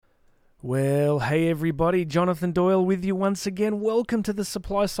Well, hey everybody, Jonathan Doyle with you once again. Welcome to the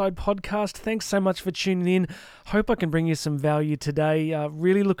Supply Side Podcast. Thanks so much for tuning in. Hope I can bring you some value today.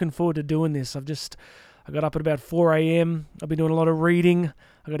 Really looking forward to doing this. I got up at about 4 a.m. I've been doing a lot of reading.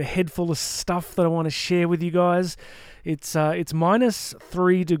 I got a head full of stuff that I want to share with you guys. It's minus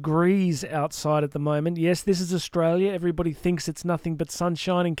 3 degrees outside at the moment. Yes, this is Australia. Everybody thinks it's nothing but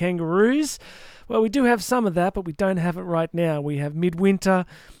sunshine and kangaroos. Well, we do have some of that, but we don't have it right now. We have midwinter.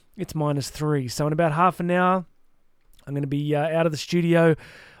 It's minus 3. So in about half an hour, I'm going to be out of the studio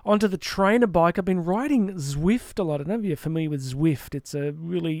onto the trainer bike. I've been riding Zwift a lot. I don't know if you're familiar with Zwift. It's a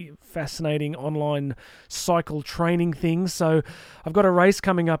really fascinating online cycle training thing. So I've got a race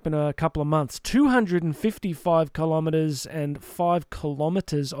coming up in a couple of months. 255 kilometers and 5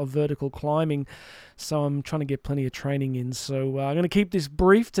 kilometers of vertical climbing. So I'm trying to get plenty of training in. So I'm going to keep this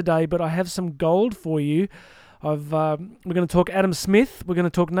brief today, but I have some gold for you. We're going to talk Adam Smith, we're going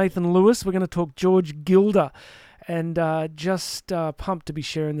to talk Nathan Lewis, we're going to talk George Gilder, and just pumped to be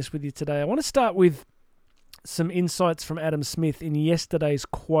sharing this with you today. I want to start with some insights from Adam Smith in yesterday's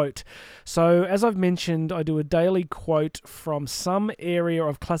quote. So, as I've mentioned, I do a daily quote from some area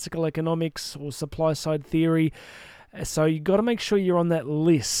of classical economics or supply side theory. So you've got to make sure you're on that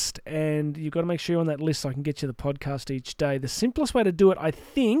list, and you've got to make sure you're on that list so I can get you the podcast each day. The simplest way to do it, I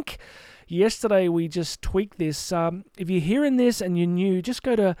think, yesterday we just tweaked this. If you're hearing this and you're new, just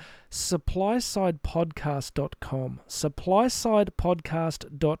go to supplysidepodcast.com,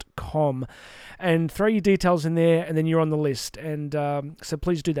 supplysidepodcast.com, and throw your details in there, and then you're on the list. And so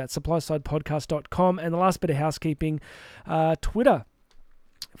please do that, supplysidepodcast.com. And the last bit of housekeeping, Twitter.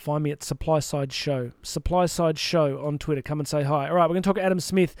 Find me at Supply Side Show on Twitter. Come and say hi. All right, we're going to talk Adam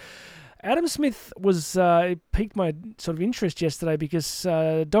Smith. Adam Smith piqued my sort of interest yesterday because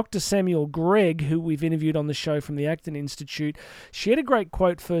Dr. Samuel Gregg, who we've interviewed on the show from the Acton Institute, shared a great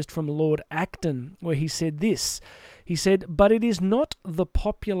quote first from Lord Acton, where he said this. He said, "But it is not the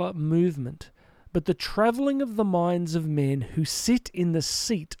popular movement, but the travelling of the minds of men who sit in the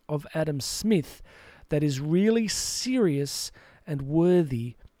seat of Adam Smith that is really serious and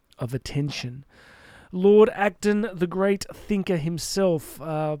worthy of attention." Lord Acton, the great thinker himself,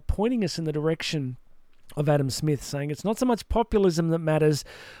 pointing us in the direction of Adam Smith, saying it's not so much populism that matters.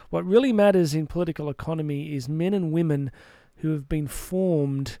 What really matters in political economy is men and women who have been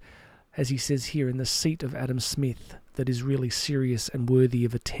formed, as he says here, in the seat of Adam Smith that is really serious and worthy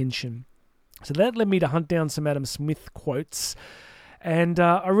of attention. So that led me to hunt down some Adam Smith quotes. And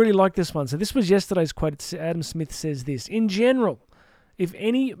I really like this one. So this was yesterday's quote. Adam Smith says this: "In general, if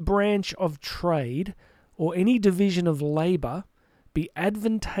any branch of trade or any division of labour be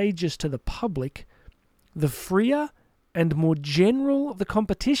advantageous to the public, the freer and more general the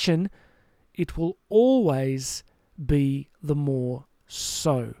competition, it will always be the more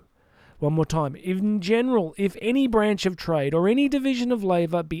so." One more time. In general, if any branch of trade or any division of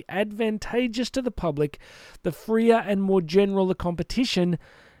labour be advantageous to the public, the freer and more general the competition,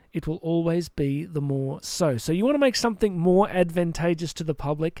 it will always be the more so. So you want to make something more advantageous to the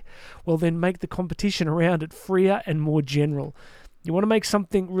public? Well, then make the competition around it freer and more general. You want to make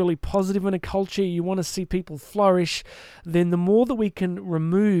something really positive in a culture, you want to see people flourish, then the more that we can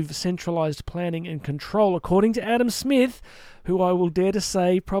remove centralized planning and control, according to Adam Smith, who I will dare to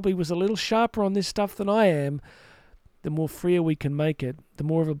say probably was a little sharper on this stuff than I am, the more freer we can make it, the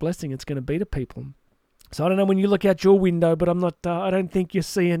more of a blessing it's going to be to people. So I don't know when you look out your window, but I don't think you're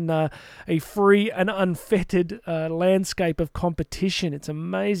seeing a free and unfettered landscape of competition. It's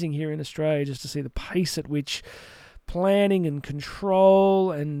amazing here in Australia just to see the pace at which planning and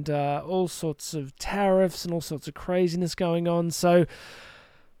control and all sorts of tariffs and all sorts of craziness going on. So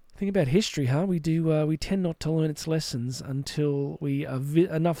think about history, huh? We tend not to learn its lessons until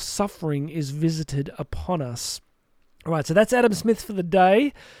enough suffering is visited upon us. All right, so that's Adam Smith for the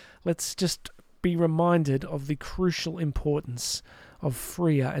day. Let's just be reminded of the crucial importance of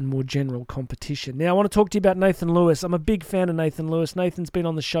freer and more general competition. Now, I want to talk to you about Nathan Lewis. I'm a big fan of Nathan Lewis. Nathan's been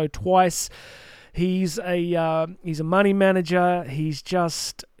on the show twice. He's a money manager. He's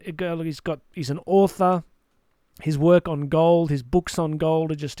an author. His work on gold, his books on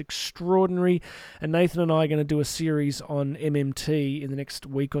gold are just extraordinary. And Nathan and I are going to do a series on MMT in the next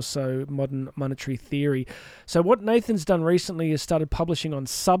week or so, modern monetary theory. So what Nathan's done recently is started publishing on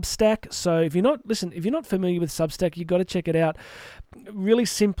Substack. So if you're not familiar with Substack, you've got to check it out. Really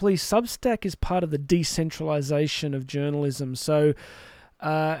simply, Substack is part of the decentralization of journalism. So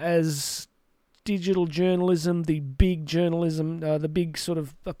as digital journalism, the big sort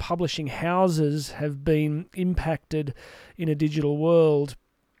of publishing houses have been impacted in a digital world.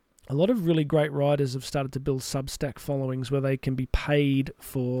 a lot of really great writers have started to build Substack followings where they can be paid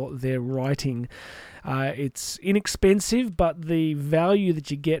for their writing. It's inexpensive, but the value that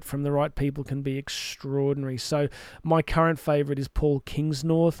you get from the right people can be extraordinary. So my current favourite is Paul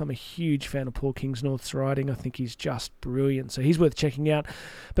Kingsnorth. I'm a huge fan of Paul Kingsnorth's writing. I think he's just brilliant. So he's worth checking out.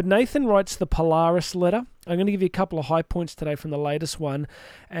 But Nathan writes the Polaris Letter. I'm going to give you a couple of high points today from the latest one.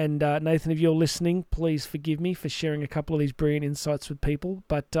 And Nathan, if you're listening, please forgive me for sharing a couple of these brilliant insights with people.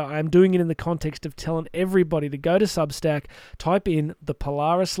 But I'm doing it in the context of telling everybody to go to Substack, type in the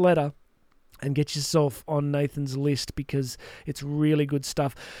Polaris Letter, and get yourself on Nathan's list because it's really good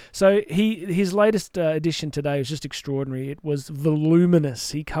stuff. So his latest edition today was just extraordinary. It was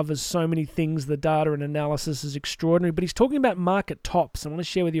voluminous. He covers so many things. The data and analysis is extraordinary. But he's talking about market tops. I want to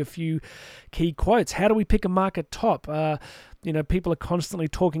share with you a few key quotes. How do we pick a market top? People are constantly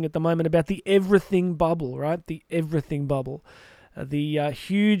talking at the moment about the everything bubble, right? The everything bubble. The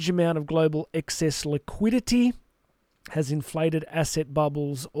huge amount of global excess liquidity has inflated asset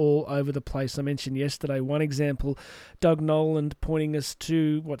bubbles all over the place. I mentioned yesterday one example, Doug Noland pointing us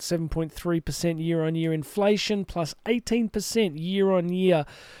to 7.3% year-on-year inflation plus 18% year-on-year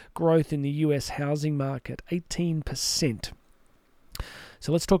growth in the US housing market. 18%.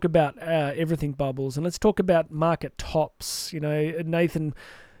 So let's talk about everything bubbles, and let's talk about market tops. Nathan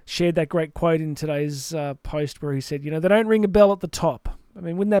shared that great quote in today's post where he said, they don't ring a bell at the top. I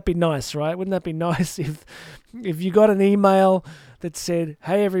mean, wouldn't that be nice, right? Wouldn't that be nice if you got an email that said,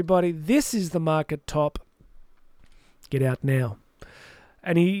 hey, everybody, this is the market top. Get out now.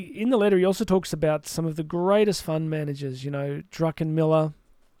 And in the letter, he also talks about some of the greatest fund managers, Druckenmiller,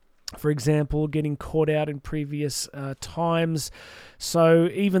 for example, getting caught out in previous times. So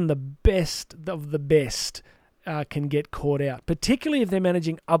even the best of the best can get caught out, particularly if they're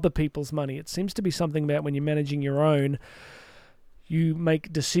managing other people's money. It seems to be something about when you're managing your own, you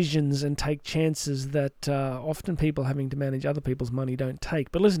make decisions and take chances that often people having to manage other people's money don't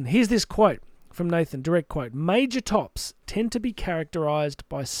take. But listen, here's this quote from Nathan, direct quote. Major tops tend to be characterized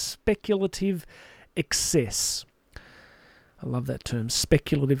by speculative excess. I love that term,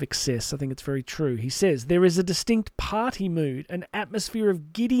 speculative excess. I think it's very true. He says, there is a distinct party mood, an atmosphere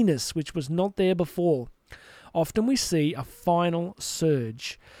of giddiness which was not there before. Often we see a final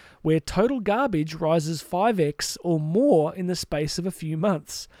surge, where total garbage rises 5x or more in the space of a few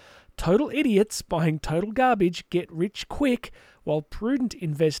months. Total idiots buying total garbage get rich quick, while prudent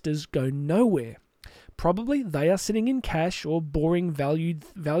investors go nowhere. Probably they are sitting in cash or boring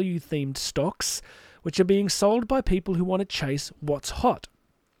value-themed stocks, which are being sold by people who want to chase what's hot.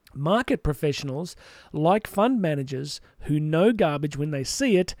 Market professionals, like fund managers who know garbage when they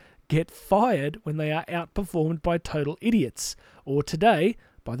see it, get fired when they are outperformed by total idiots, or today,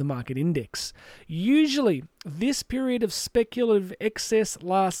 by the market index. Usually, this period of speculative excess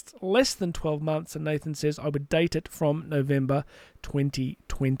lasts less than 12 months, and Nathan says I would date it from November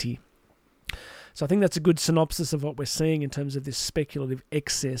 2020. So I think that's a good synopsis of what we're seeing in terms of this speculative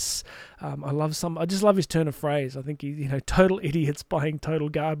excess. I just love his turn of phrase. I think total idiots buying total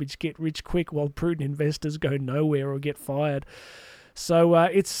garbage get rich quick, while prudent investors go nowhere or get fired. So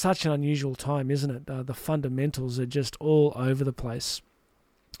it's such an unusual time, isn't it? The fundamentals are just all over the place.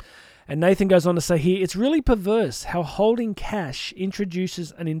 And Nathan goes on to say here, it's really perverse how holding cash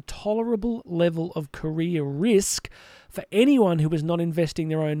introduces an intolerable level of career risk for anyone who is not investing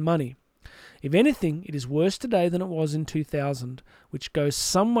their own money. If anything, it is worse today than it was in 2000, which goes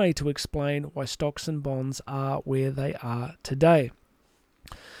some way to explain why stocks and bonds are where they are today.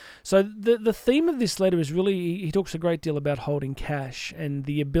 So the theme of this letter is really, he talks a great deal about holding cash and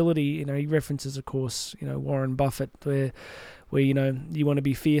the ability, he references, of course, Warren Buffett, where you want to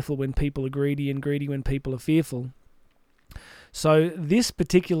be fearful when people are greedy and greedy when people are fearful. So this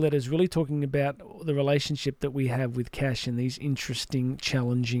particular letter is really talking about the relationship that we have with cash in these interesting,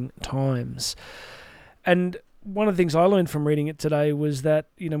 challenging times. And one of the things I learned from reading it today was that,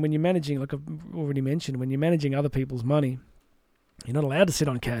 when you're managing, like I've already mentioned, when you're managing other people's money, you're not allowed to sit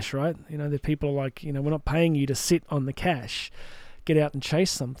on cash, right? The people are like, we're not paying you to sit on the cash. Get out and chase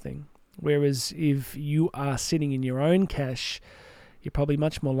something. Whereas if you are sitting in your own cash, you're probably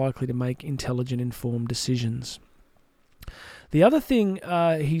much more likely to make intelligent, informed decisions. The other thing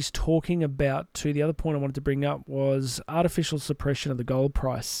he's talking about too, the other point I wanted to bring up was artificial suppression of the gold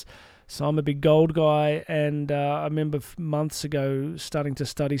price. So I'm a big gold guy, and I remember months ago starting to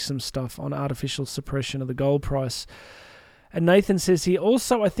study some stuff on artificial suppression of the gold price. And Nathan says here,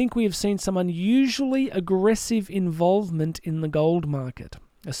 also, I think we have seen some unusually aggressive involvement in the gold market,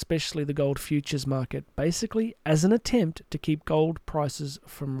 especially the gold futures market, basically as an attempt to keep gold prices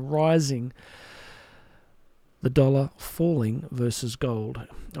from rising. the dollar falling versus gold.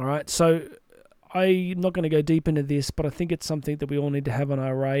 All right, so I'm not going to go deep into this, but I think it's something that we all need to have on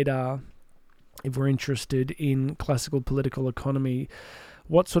our radar if we're interested in classical political economy.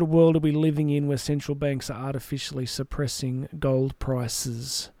 What sort of world are we living in where central banks are artificially suppressing gold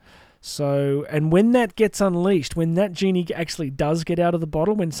prices? So, and when that gets unleashed, when that genie actually does get out of the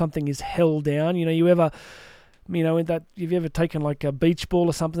bottle, when something is held down, you've ever taken like a beach ball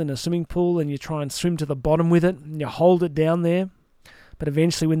or something in a swimming pool and you try and swim to the bottom with it and you hold it down there, but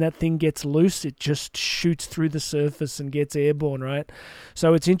eventually when that thing gets loose, it just shoots through the surface and gets airborne, right?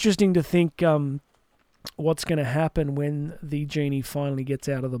 So it's interesting to think what's going to happen when the genie finally gets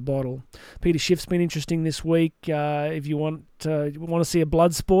out of the bottle. Peter Schiff's been interesting this week. If you want to see a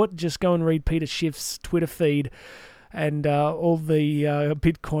blood sport, just go and read Peter Schiff's Twitter feed and all the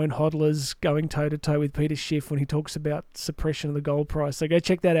Bitcoin hodlers going toe-to-toe with Peter Schiff when he talks about suppression of the gold price. So go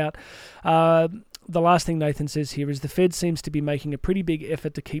check that out. The last thing Nathan says here is the Fed seems to be making a pretty big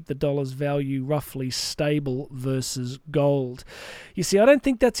effort to keep the dollar's value roughly stable versus gold. You see, I don't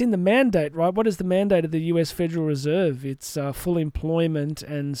think that's in the mandate, right? What is the mandate of the US Federal Reserve? It's full employment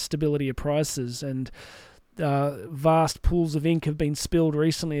and stability of prices, and vast pools of ink have been spilled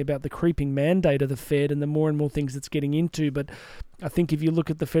recently about the creeping mandate of the Fed and the more and more things it's getting into. But I think if you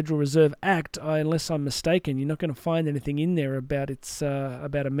look at the Federal Reserve Act, unless I'm mistaken, you're not going to find anything in there about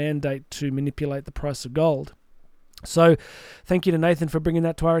about a mandate to manipulate the price of gold. So thank you to Nathan for bringing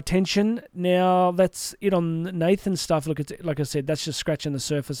that to our attention. Now, that's it on Nathan's stuff. Look, like I said, that's just scratching the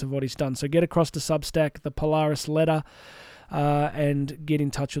surface of what he's done. So get across to Substack, the Polaris Letter, and get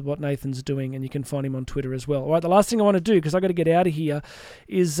in touch with what Nathan's doing, and you can find him on Twitter as well. All right, the last thing I want to do, because I've got to get out of here,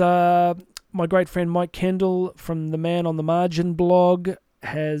 is my great friend Mike Kendall from the Man on the Margin blog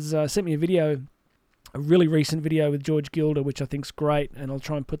has sent me a really recent video with George Gilder, which I think's great, and I'll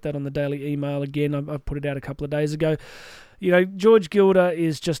try and put that on the daily email again. I put it out a couple of days ago. George Gilder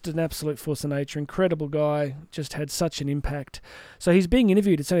is just an absolute force of nature, incredible guy, just had such an impact. So he's being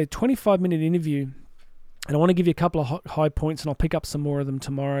interviewed. It's only a 25-minute interview, and I want to give you a couple of high points, and I'll pick up some more of them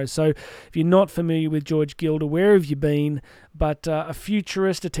tomorrow. So if you're not familiar with George Gilder, where have you been? But a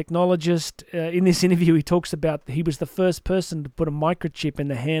futurist, a technologist. In this interview, he talks about he was the first person to put a microchip in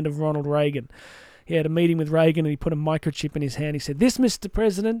the hand of Ronald Reagan. He had a meeting with Reagan, and he put a microchip in his hand. He said, "This, Mr.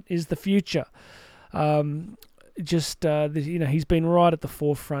 President, is the future." He's been right at the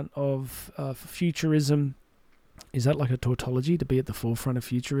forefront of futurism. Is that like a tautology, to be at the forefront of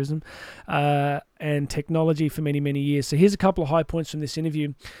futurism? And technology for many, many years. So here's a couple of high points from this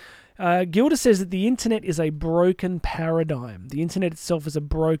interview. Gilder says that the internet is a broken paradigm. The internet itself is a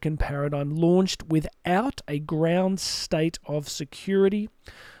broken paradigm launched without a ground state of security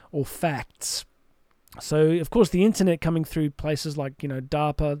or facts. So, of course, the internet coming through places like,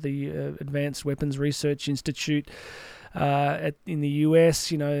 DARPA, the Advanced Weapons Research Institute, in the US,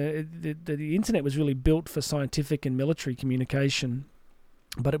 the internet was really built for scientific and military communication,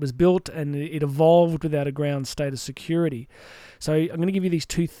 but it was built and it evolved without a ground state of security. So I'm going to give you these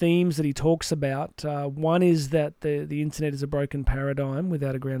two themes that he talks about. One is that the internet is a broken paradigm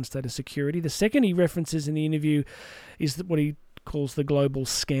without a ground state of security. The second he references in the interview is what he calls the global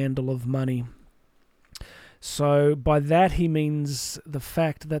scandal of money. So by that he means the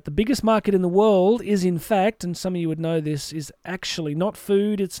fact that the biggest market in the world is in fact, and some of you would know this, is actually not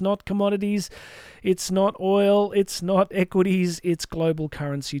food, it's not commodities, it's not oil, it's not equities, it's global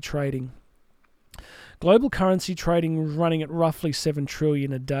currency trading. Global currency trading is running at roughly 7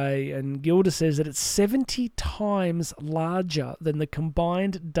 trillion a day, and Gilder says that it's 70 times larger than the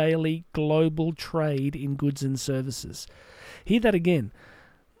combined daily global trade in goods and services. Hear that again.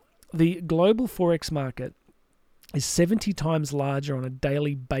 The global forex market is 70 times larger on a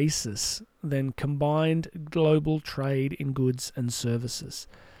daily basis than combined global trade in goods and services.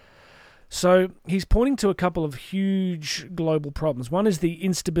 So he's pointing to a couple of huge global problems. One is the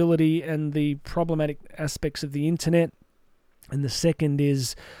instability and the problematic aspects of the internet, and the second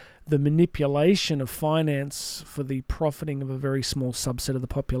is the manipulation of finance for the profiting of a very small subset of the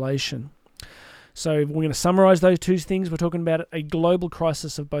population. So we're going to summarize those two things. We're talking about a global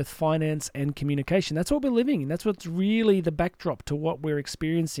crisis of both finance and communication. That's what we're living in. That's what's really the backdrop to what we're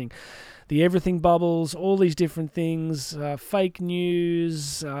experiencing. The everything bubbles, all these different things, fake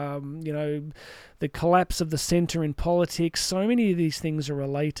news, the collapse of the center in politics. So many of these things are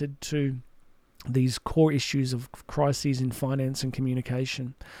related to these core issues of crises in finance and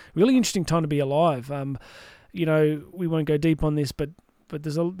communication. Really interesting time to be alive. We won't go deep on this, but but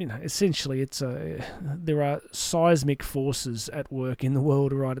there's essentially there are seismic forces at work in the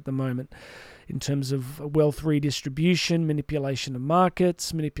world right at the moment in terms of wealth redistribution, manipulation of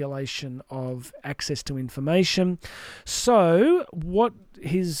markets, manipulation of access to information. So what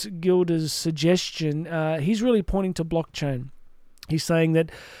is Gilder's suggestion? He's really pointing to blockchain. He's saying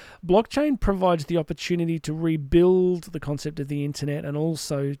that blockchain provides the opportunity to rebuild the concept of the internet and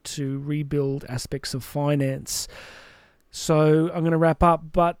also to rebuild aspects of finance. So I'm going to wrap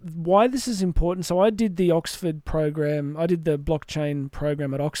up, but why this is important. So I did the Oxford program. I did the blockchain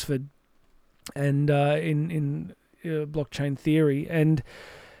program at Oxford, and in blockchain theory. And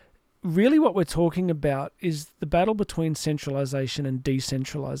really what we're talking about is the battle between centralization and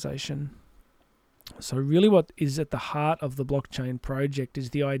decentralization. So really what is at the heart of the blockchain project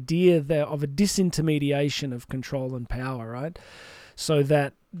is the idea of a disintermediation of control and power, right? So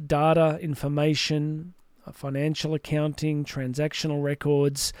that data, information, financial accounting, transactional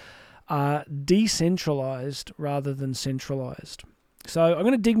records are decentralized rather than centralized. So I'm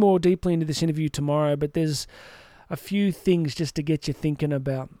going to dig more deeply into this interview tomorrow, but there's a few things just to get you thinking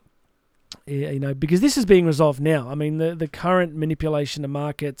about, because this is being resolved now. I mean, the current manipulation of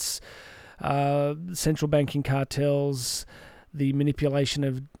markets, central banking cartels, the manipulation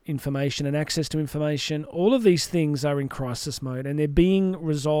of information and access to information, all of these things are in crisis mode and they're being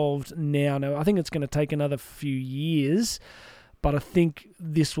resolved now. Now, I think it's going to take another few years, but I think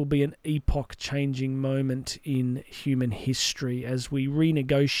this will be an epoch-changing moment in human history as we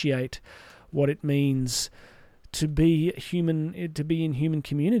renegotiate what it means to be human, to be in human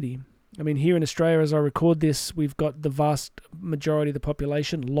community. I mean, here in Australia, as I record this, we've got the vast majority of the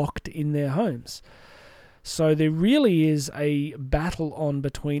population locked in their homes. So there really is a battle on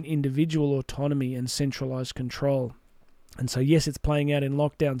between individual autonomy and centralized control. And so, yes, it's playing out in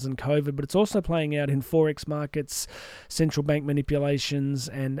lockdowns and COVID, but it's also playing out in forex markets, central bank manipulations,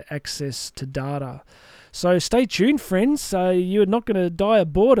 and access to data. So stay tuned, friends. You're not going to die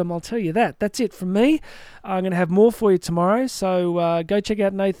of boredom, I'll tell you that. That's it from me. I'm going to have more for you tomorrow. So go check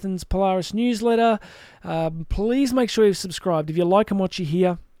out Nathan's Polaris newsletter. Please make sure you've subscribed. If you like and what you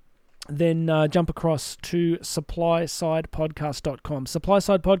hear, then jump across to supplysidepodcast.com.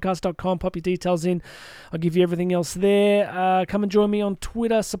 Supplysidepodcast.com, pop your details in. I'll give you everything else there. Come and join me on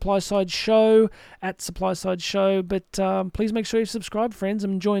Twitter, SupplySide Show, at SupplySide Show. But please make sure you've subscribed, friends.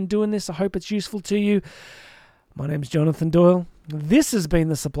 I'm enjoying doing this. I hope it's useful to you. My name's Jonathan Doyle. This has been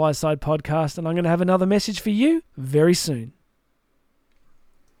the Supply Side Podcast, and I'm going to have another message for you very soon.